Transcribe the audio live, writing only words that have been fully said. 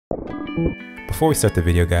Before we start the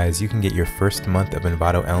video, guys, you can get your first month of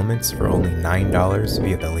Envato Elements for only $9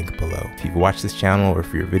 via the link below. If you've watched this channel or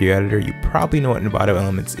if you're a video editor, you probably know what Envato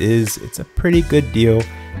Elements is. It's a pretty good deal.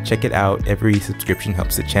 Check it out. Every subscription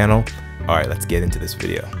helps the channel. Alright, let's get into this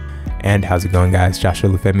video. And how's it going, guys? Joshua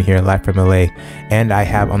Lufemi here, live from LA, and I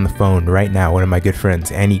have on the phone right now one of my good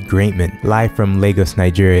friends, Anie Greatman, live from Lagos,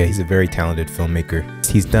 Nigeria. He's a very talented filmmaker.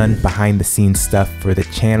 He's done behind the scenes stuff for the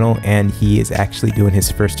channel, and he is actually doing his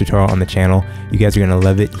first tutorial on the channel. You guys are gonna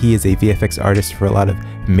love it. He is a VFX artist for a lot of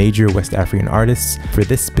major West African artists. For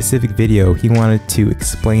this specific video, he wanted to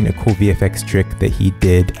explain a cool VFX trick that he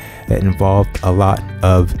did that involved a lot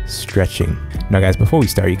of stretching. Now guys, before we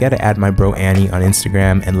start, you gotta add my bro Anie on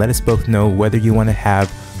Instagram and let us both know whether you want to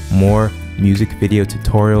have more music video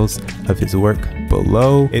tutorials of his work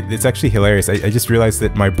below. It's actually hilarious. I just realized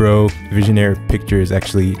that my bro Visionaire Pictures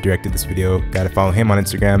actually directed this video. Gotta follow him on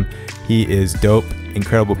Instagram. He is dope,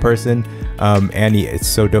 incredible person. Anie, it's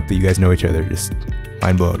so dope that you guys know each other. Just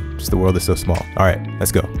mind blown. Just the world is so small. All right,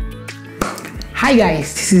 let's go. Hi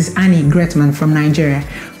guys, this is Anie Greatman from Nigeria,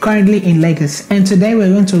 currently in Lagos, and today we're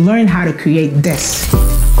going to learn how to create this.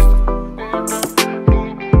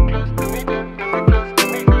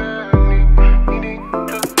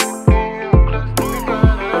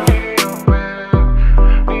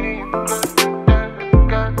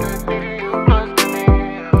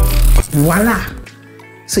 Voila!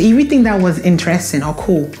 So if you think that was interesting or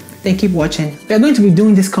cool, then keep watching. We're going to be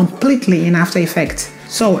doing this completely in After Effects.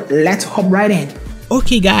 So let's hop right in.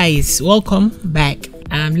 Okay guys, welcome back.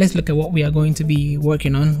 Let's look at what we are going to be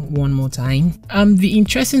working on one more time. The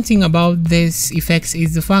interesting thing about this effects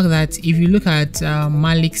is the fact that if you look at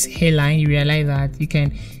Maleek's hairline, you realize that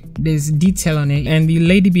there's detail on it, and the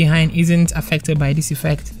lady behind isn't affected by this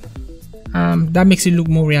effect. That makes it look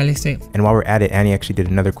more realistic. And while we're at it, Anie actually did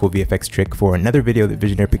another cool VFX trick for another video that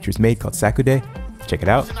Visionaire Pictures made called Sakude. Check it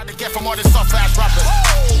out.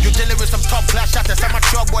 You dealing with some top class shatters. I'm a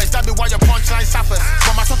true boys, that be why your punchline suffers.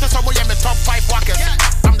 But my son somewhere in the top 5 walkers.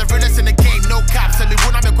 I'm the realest in the game, no cap. So me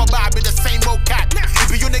when I make a bar, I be the same old cat.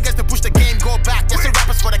 If you niggas to push the game, go back. Just say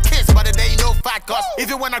rappers for the kids, but it ain't no fat cause.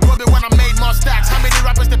 Even when I grow it, when I made more stacks. How many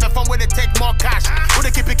rappers they perform where they take more cash? Would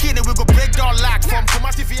they keep it keen and we go break down lack from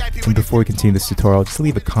Kumasi VIP. And before we continue this tutorial, just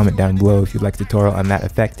leave a comment down below if you'd like a tutorial on that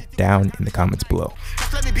effect down in the comments below.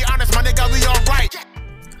 Just let me be honest, my nigga, we alright.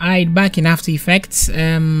 Alright, back in After Effects.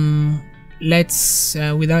 Let's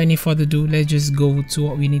without any further ado, let's just go to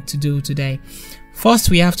what we need to do today. First,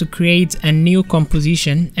 we have to create a new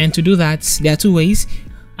composition, and to do that there are two ways.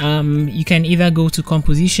 You can either go to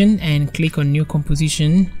composition and click on new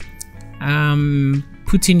composition,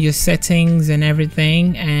 put in your settings and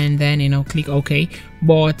everything, and then click OK.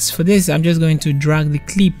 But for this, I'm just going to drag the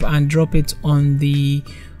clip and drop it on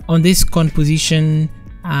this composition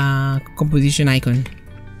icon.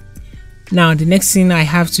 Now the next thing I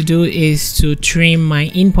have to do is to trim my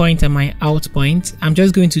in point and my out point. I'm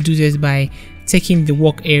just going to do this by taking the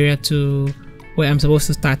work area to where I'm supposed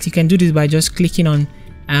to start. You can do this by just clicking on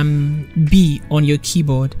B on your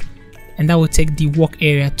keyboard, and that will take the work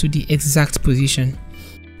area to the exact position.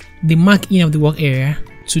 The mark in of the work area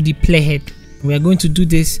to the playhead. We are going to do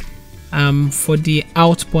this for the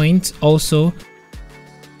out point also.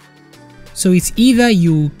 So it's either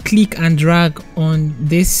you click and drag on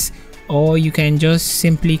this, or you can just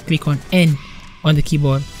simply click on N on the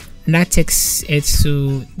keyboard, and that takes it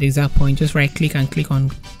to the exact point. Just right click and click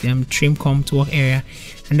on trim comp to work area,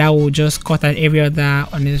 and that will just cut out every other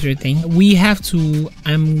unnecessary thing. We have to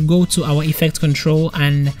go to our effect control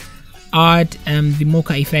and add the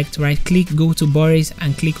Mocha effect. Right click, go to Boris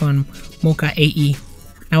and click on Mocha AE.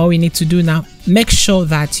 Now what we need to do now, make sure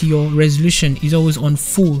that your resolution is always on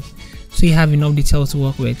full so you have enough details to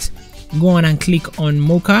work with. Go on and click on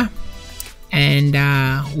Mocha, and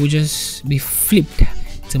we'll just be flipped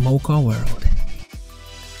to Mocha world.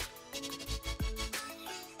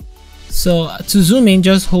 So to zoom in,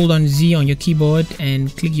 just hold on Z on your keyboard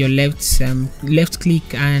and click your left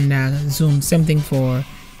click and zoom. Same thing for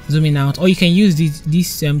zooming out, or you can use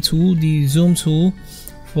this tool, the zoom tool,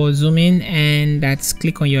 for zooming, and that's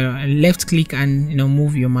click on your left click and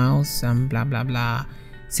move your mouse and blah blah blah.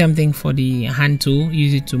 Same thing for the hand tool,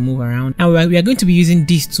 use it to move around. Now we are going to be using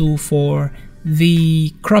this tool for the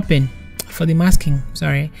cropping, for the masking,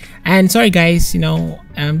 sorry. And sorry guys,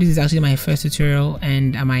 this is actually my first tutorial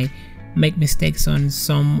and I might make mistakes on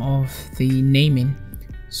some of the naming.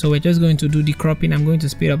 So we're just going to do the cropping. I'm going to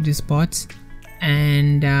speed up this part,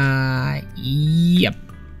 and yep,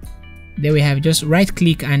 there we have. Just right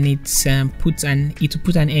click and it will put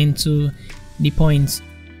an end to the points.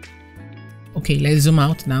 Okay, let's zoom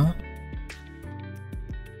out now.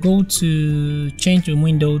 go to change the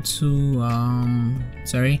window to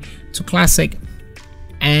to classic,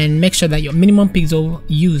 and make sure that your minimum pixel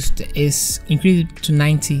used is increased to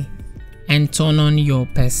 90, and turn on your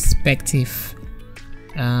perspective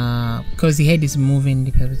because the head is moving.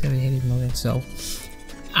 The perspective of the head is moving. So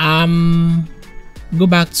let's go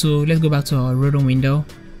back to our rotor window,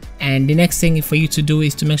 and the next thing for you to do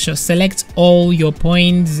is to make sure select all your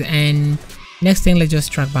points, and next thing, let's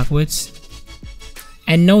just track backwards.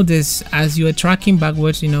 And notice as you are tracking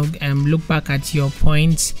backwards, look back at your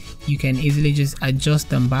points. You can easily just adjust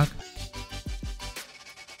them back.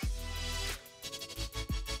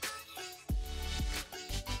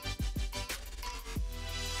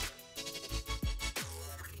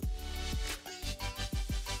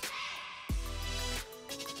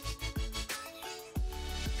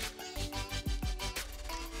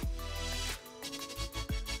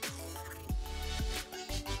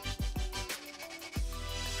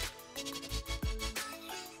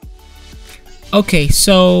 Okay,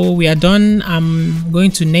 so we are done. I'm going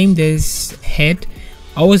to name this head.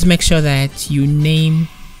 Always make sure that you name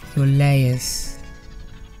your layers.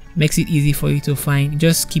 Makes it easy for you to find.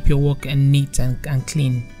 Just keep your work neat and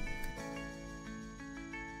clean.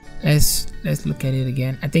 Let's look at it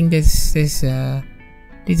again. I think this is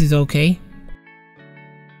okay.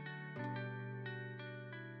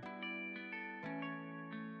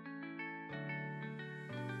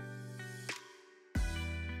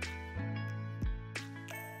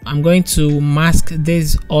 I'm going to mask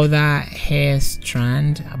this other hair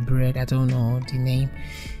strand, a braid, I don't know the name.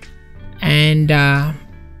 And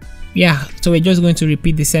yeah, so we're just going to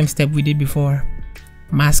repeat the same step we did before.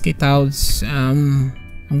 Mask it out. I'm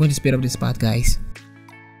going to speed up this part, guys.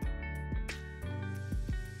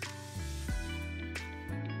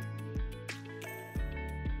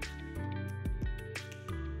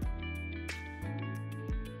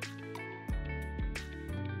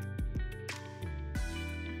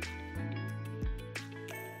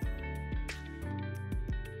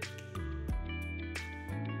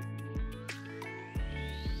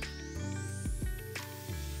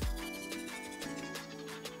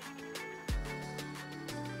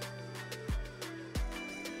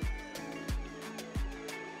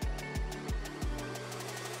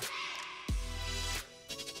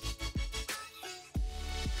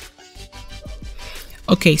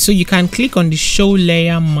 Okay, so you can click on the show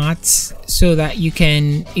layer matte so that you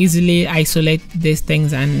can easily isolate these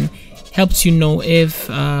things, and helps you know if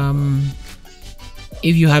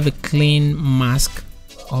you have a clean mask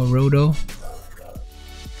or roto.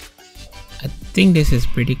 I think this is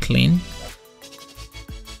pretty clean.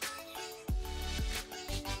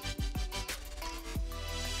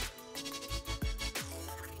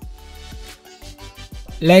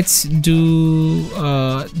 Let's do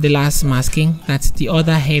the last masking. That's the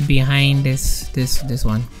other hair behind this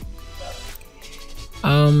one.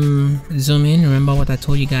 Zoom in. Remember what I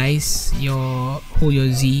told you guys, hold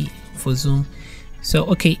your Z for zoom. So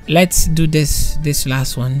okay, let's do this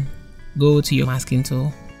last one. Go to your masking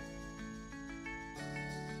tool.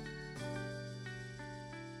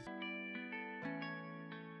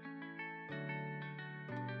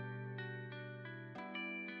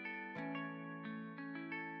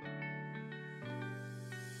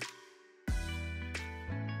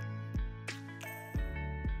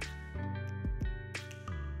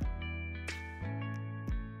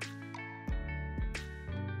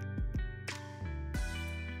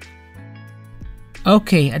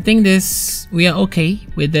 Okay, I think we are okay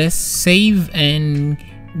with this. Save and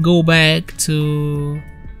go back to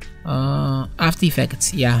After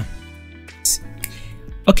Effects. Yeah.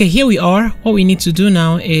 Okay, here we are. What we need to do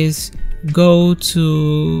now is go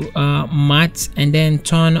to matte and then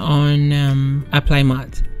turn on apply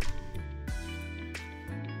matte.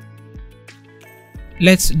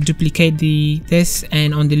 Let's duplicate this,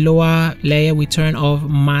 and on the lower layer we turn off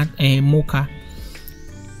matte mocha.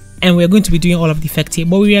 And we're going to be doing all of the effect here,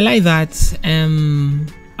 but we realize that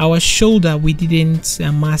our shoulder, we didn't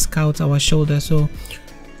mask out our shoulder. So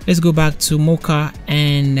let's go back to mocha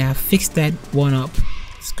and fix that one up.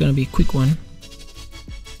 It's gonna be a quick one.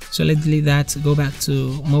 So let's delete that, go back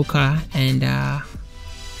to mocha, and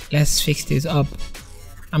let's fix this up.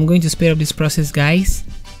 I'm going to speed up this process, guys.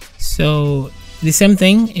 So the same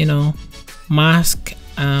thing, mask,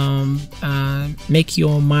 make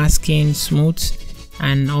your masking smooth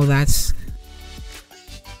and all that.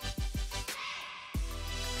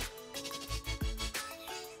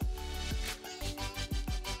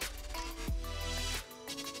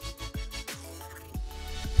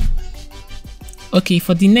 Okay,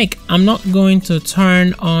 for the neck, I'm not going to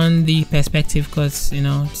turn on the perspective because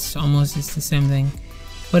it's the same thing.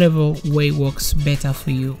 whatever way works better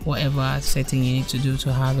for you, whatever setting you need to do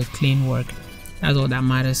to have a clean work. That's all that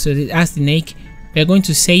matters. So that's the neck. We're going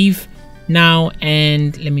to save now,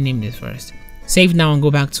 and let me name this first. Save now and go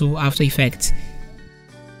back to After Effects.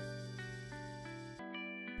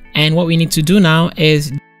 And what we need to do now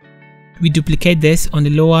is we duplicate this on the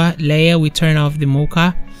lower layer. We turn off the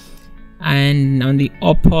mocha, and on the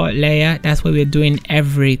upper layer, that's where we're doing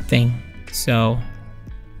everything. So,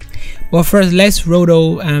 but first let's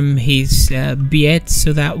roto his beard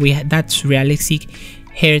so that that's realistic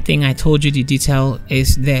hair thing. I told you the detail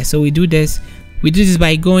is there. So we do this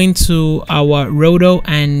by going to our roto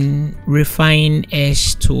and refine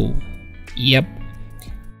edge tool. Yep.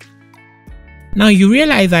 Now you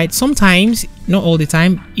realize that sometimes, not all the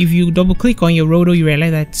time, if you double click on your roto, you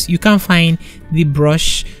realize that you can't find the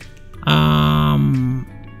brush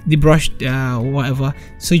whatever.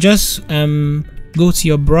 So just go to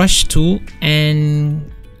your brush tool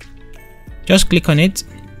and just click on it,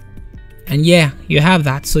 and yeah, you have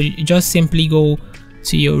that. So you just simply go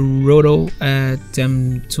to your roto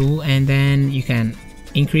tool, and then you can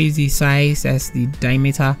increase the size as the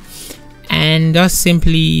diameter, and just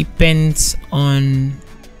simply paint on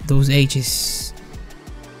those edges.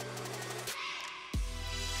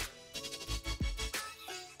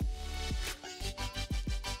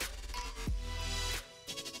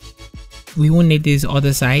 We won't need this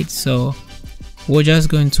other side, so we're just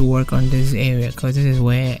going to work on this area because this is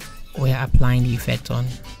where we're applying the effect on.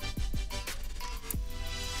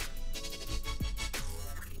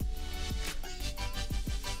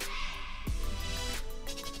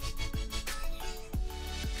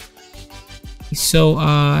 So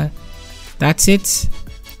that's it,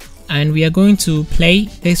 and we are going to play.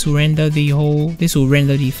 This will render the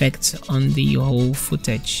effect on the whole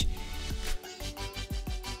footage.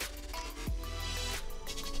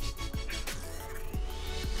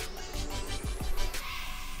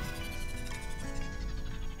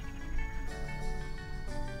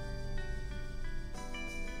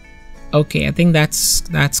 Okay, I think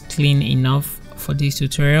that's clean enough for this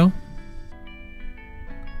tutorial.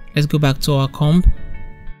 Let's go back to our comp.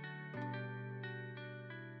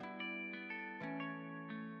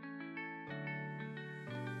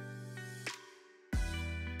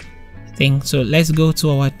 So let's go to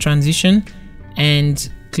our transition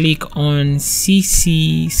and click on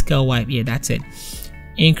CC scale wipe. Yeah, that's it.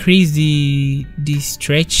 Increase the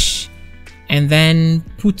stretch, and then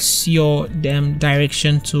put your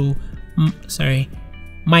direction to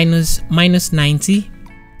minus 90.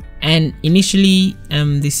 And initially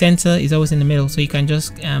the center is always in the middle, so you can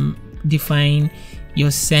just define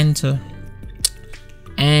your center,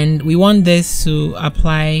 and we want this to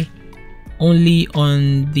apply only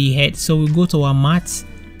on the head. So we go to our matte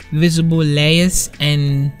visible layers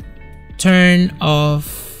and turn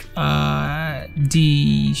off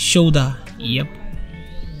the shoulder. Yep.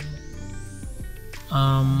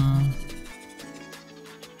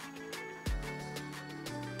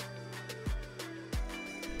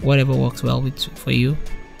 Whatever works well for you.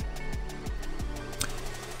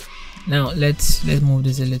 Now let's move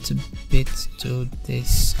this a little bit to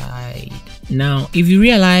this side. Now if you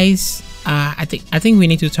realize, I think we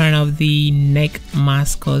need to turn off the neck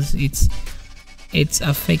mask because it's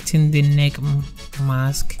affecting the neck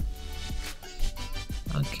mask.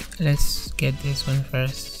 Okay, let's get this one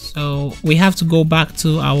first. So we have to go back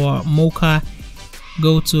to our mocha,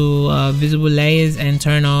 go to visible layers and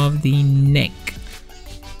turn off the neck.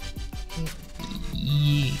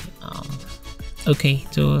 Okay,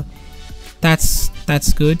 so that's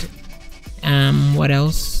good. What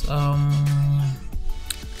else? I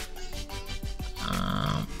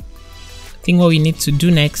think what we need to do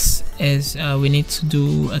next is we need to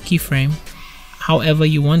do a keyframe however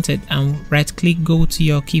you want it, and right click, go to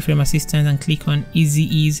your keyframe assistant and click on easy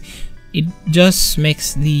ease. It just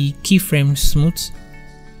makes the keyframe smooth.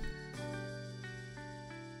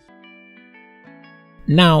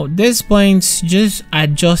 Now this point, just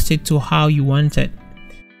adjust it to how you want it.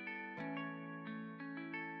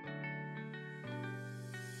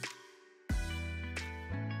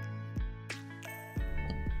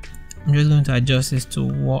 I'm just going to adjust this to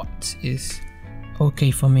what is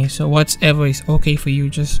okay for me. So whatever is okay for you,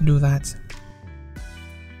 just do that.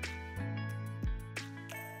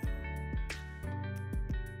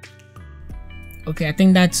 Okay, I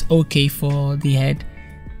think that's okay for the head.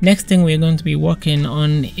 Next thing we're going to be working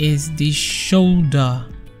on is the shoulder.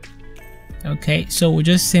 Okay, so we'll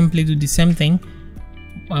just simply do the same thing,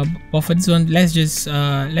 but for this one, let's just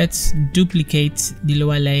let's duplicate the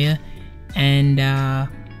lower layer and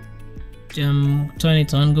turn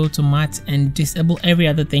it on, go to matte and disable every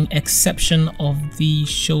other thing exception of the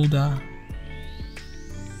shoulder.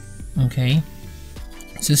 Okay,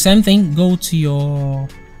 so same thing, go to your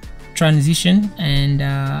transition and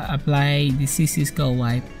apply the CC scale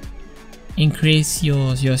wipe, increase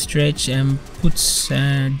your stretch and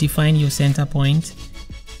define your center point,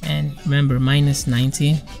 and remember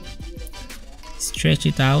 -90, stretch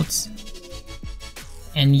it out,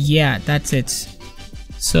 and yeah, that's it.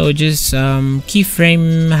 So just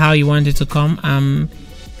keyframe how you want it to come. I'm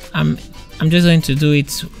just going to do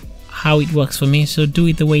it how it works for me, so do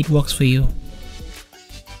it the way it works for you.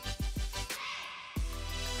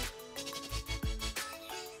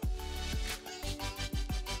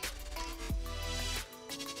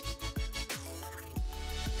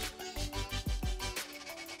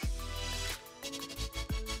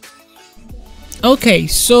 Okay,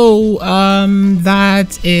 so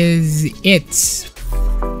that is it.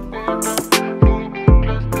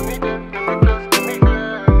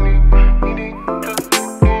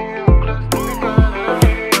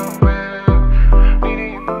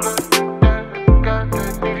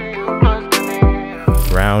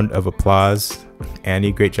 Round of applause.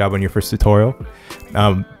 Anie, great job on your first tutorial.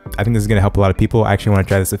 I think this is going to help a lot of people. I actually want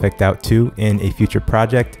to try this effect out too in a future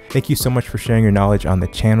project. Thank you so much for sharing your knowledge on the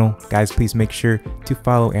channel. Guys, please make sure to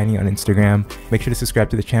follow Anie on Instagram. Make sure to subscribe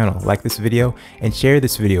to the channel, like this video, and share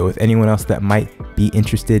this video with anyone else that might be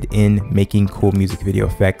interested in making cool music video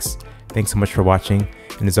effects. Thanks so much for watching.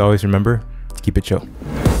 And as always, remember to keep it chill.